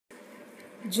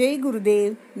Jai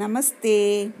Gurudev,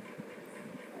 Namaste.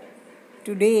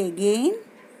 Today again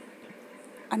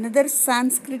another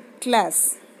Sanskrit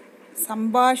class,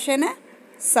 Sambhashana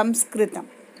Sanskritam.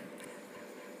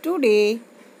 Today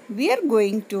we are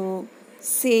going to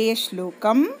say a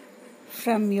shlokam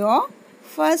from your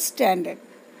first standard.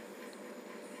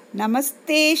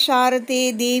 Namaste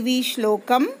Sharate Devi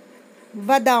Shlokam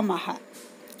Vadamaha.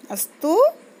 Astu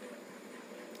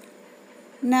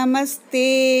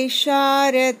Namaste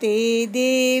Sharate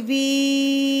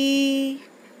Devi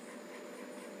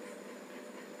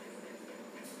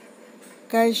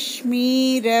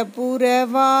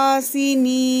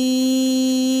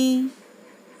Kashmirapuravasini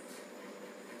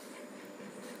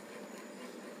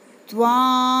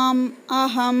Tvam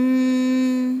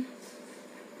Aham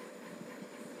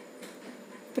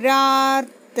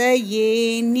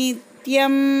Prarthaye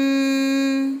Nityam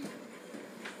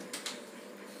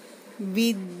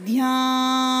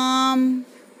Vidyam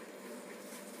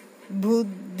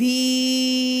Buddhim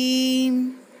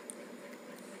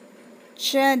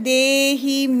Cha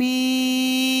Dehi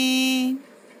Me.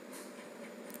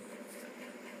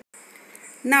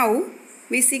 Now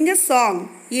we sing a song,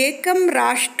 Ekam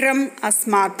Rashtram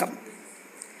Asmakam.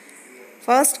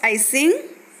 First I sing,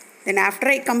 then after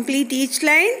I complete each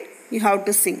line, you have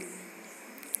to sing.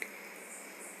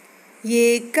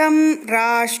 Ekam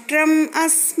Rashtram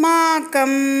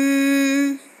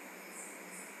Asmakam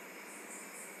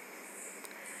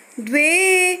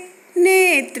Dve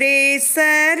Netre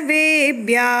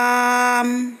Sarvebhyam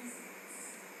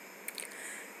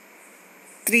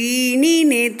Trini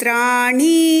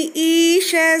Netrani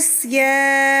Ishasya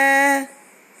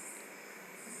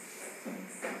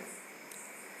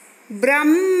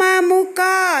Brahma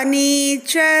Mukani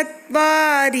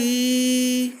Chatvari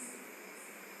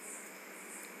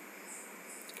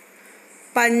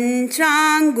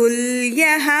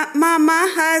Panchangulyaha Mama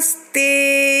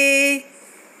Haste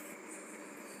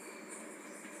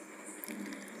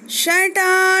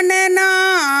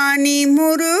Shatananani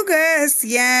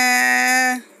Murugasya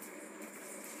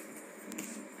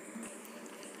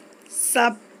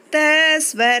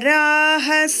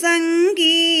Saptasvaraha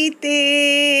Sangite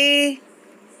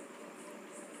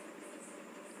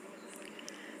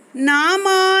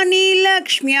Namani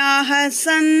Lakshmyaha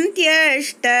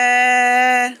Santyashta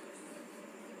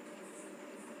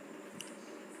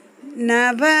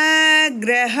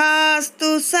Navagrahastu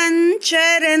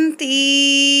Sancharanti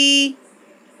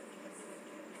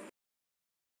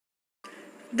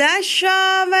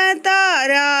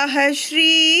Dashavataraha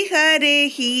Shri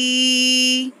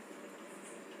Harehi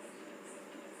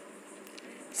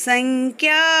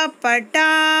Sankhya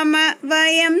Patama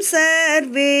Vayam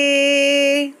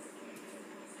Sarve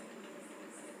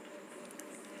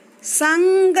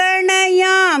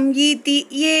Sanganayam Yiti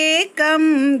Ekam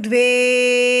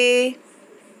Dve.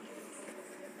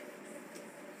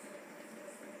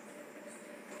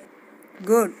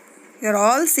 Good. You are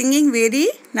all singing very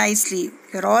nicely.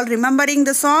 You are all remembering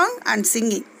the song and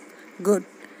singing. Good.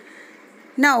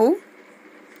 Now,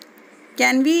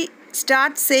 can we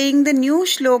start saying the new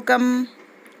shlokam?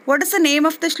 What is the name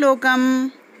of the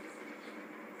shlokam?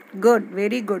 Good.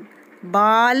 Very good.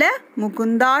 Bala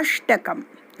Mukundashtakam.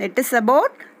 It is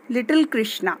about little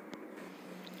Krishna.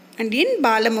 And in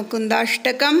Bala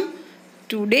Mukundashtakam,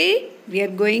 today we are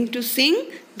going to sing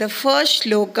the first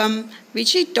shlokam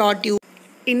which I taught you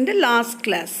in the last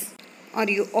class. Are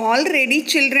you all ready,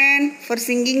 children, for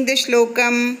singing the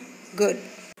shlokam? Good.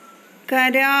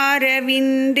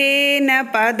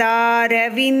 Kararavindena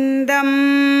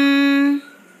padaravindam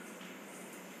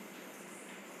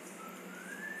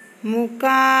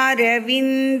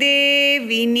Mukaravinde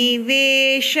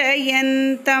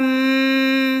viniveshayantam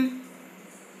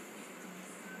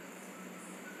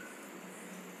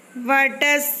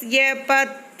Vatasya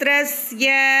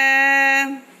patrasya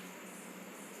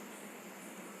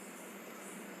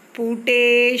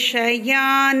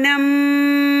Puteshayanam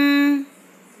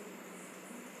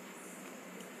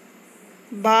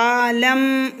Balam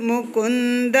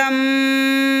Mukundam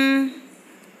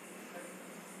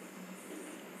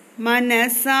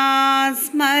Manasa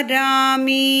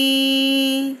Smarami.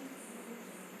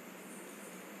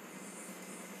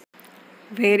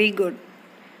 Very good.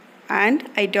 And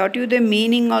I taught you the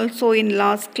meaning also in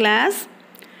last class.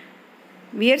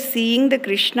 We are seeing the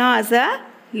Krishna as a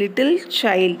little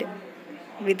child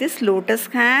with his lotus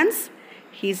hands.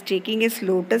 He is taking his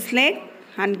lotus leg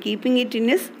and keeping it in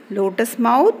his lotus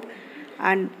mouth.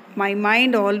 And my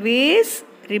mind always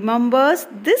remembers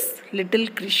this little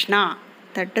Krishna.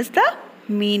 That is the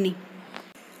meaning.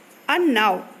 And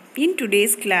now, in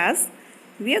today's class,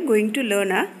 we are going to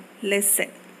learn a lesson.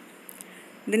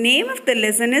 The name of the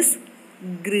lesson is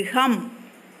Griham.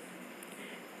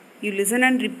 You listen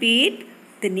and repeat.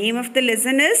 The name of the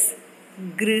lesson is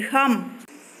Griham.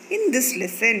 In this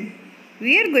lesson,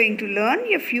 we are going to learn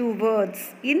a few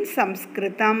words in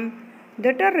Sanskritam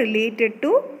that are related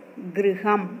to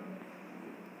Griham.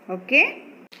 Okay?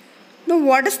 Now,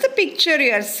 what is the picture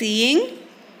you are seeing?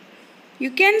 You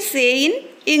can say in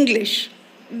English.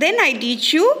 Then I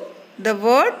teach you the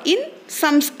word in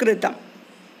Sanskritam.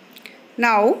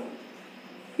 Now,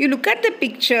 you look at the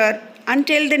picture and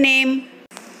tell the name.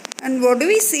 And what do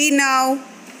we see now?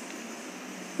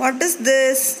 What is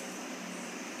this?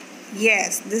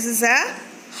 Yes, this is a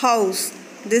house.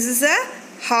 This is a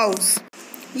house.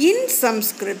 In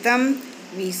Sanskritam,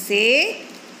 we say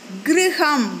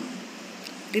Griham.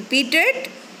 Repeat it.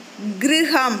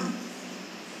 Griham.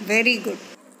 Very good.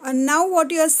 And now what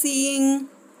you are seeing?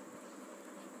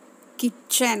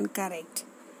 Kitchen, correct.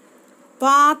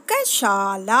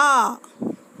 Pakashala.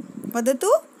 Vadatu?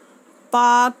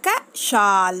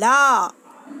 Pakashala.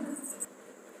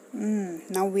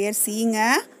 Now we are seeing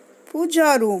a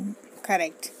puja room.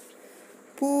 Correct.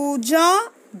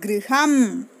 Puja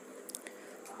griham.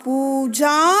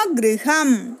 Puja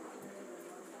griham.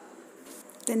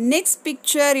 The next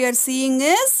picture you are seeing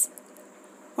is,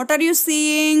 what are you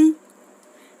seeing?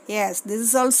 Yes, this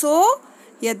is also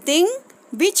a thing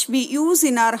which we use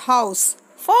in our house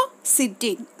for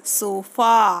sitting.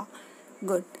 Sofa.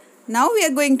 Good. Now we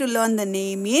are going to learn the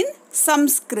name in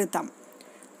Sanskritam.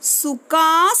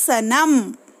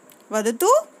 Sukhasanam. Vadatu?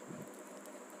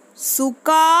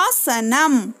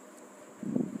 Sukhasanam.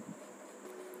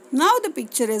 Now the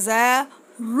picture is a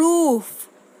roof.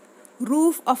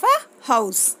 Roof of a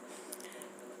house.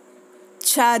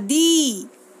 Chadi.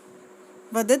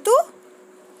 Vadatu?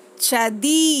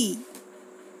 Chadi.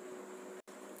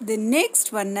 The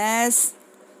next one is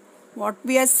what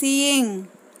we are seeing.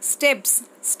 Steps.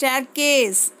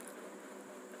 Staircase.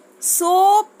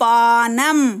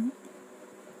 Sopanam.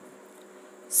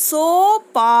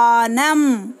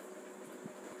 Sopanam.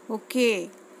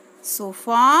 Okay. So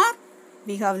far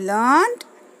we have learned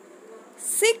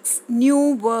 6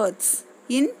 new words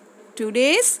in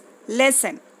today's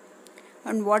lesson.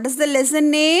 And what is the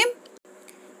lesson name?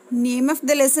 Name of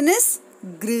the lesson is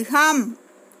Griham.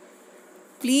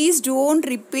 Please don't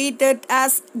repeat it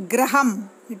as Graham.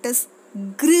 It is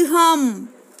Griham.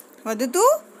 Vadatu?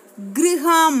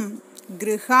 Griham.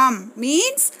 Griham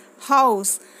means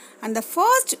house. And the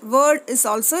first word is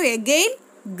also again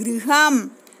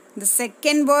Griham. The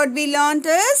second word we learnt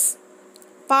is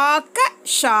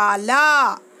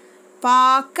Pakashala.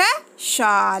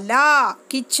 Pakashala.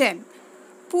 Kitchen.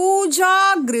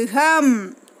 Puja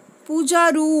griham.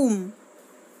 Puja room.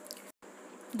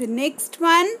 The next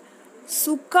one,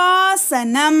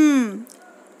 Sukhasanam.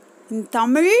 In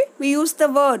Tamil, we use the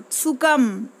word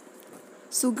Sukham.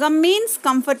 Sukham means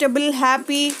comfortable,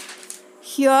 happy.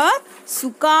 Here,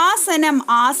 Sukhasanam.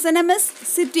 Asanam is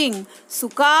sitting.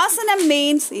 Sukhasanam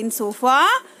means in sofa,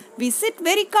 we sit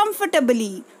very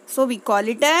comfortably. So, we call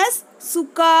it as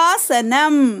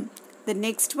Sukhasanam. The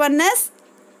next one is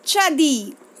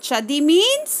Chadi. Chadi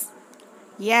means,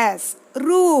 yes,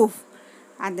 roof.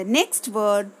 And the next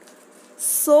word,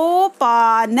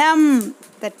 Sopanam.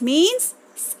 That means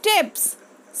steps.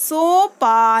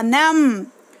 Sopanam.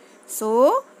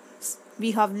 So,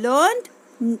 we have learned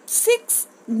 6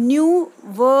 new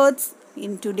words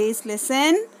in today's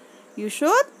lesson. You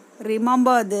should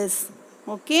remember this.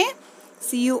 Okay?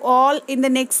 See you all in the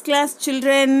next class,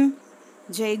 children.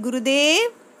 Jai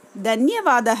Gurudev.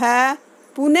 Dhanyavadaha.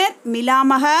 Punar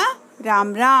Milamaha.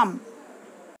 Ram Ram.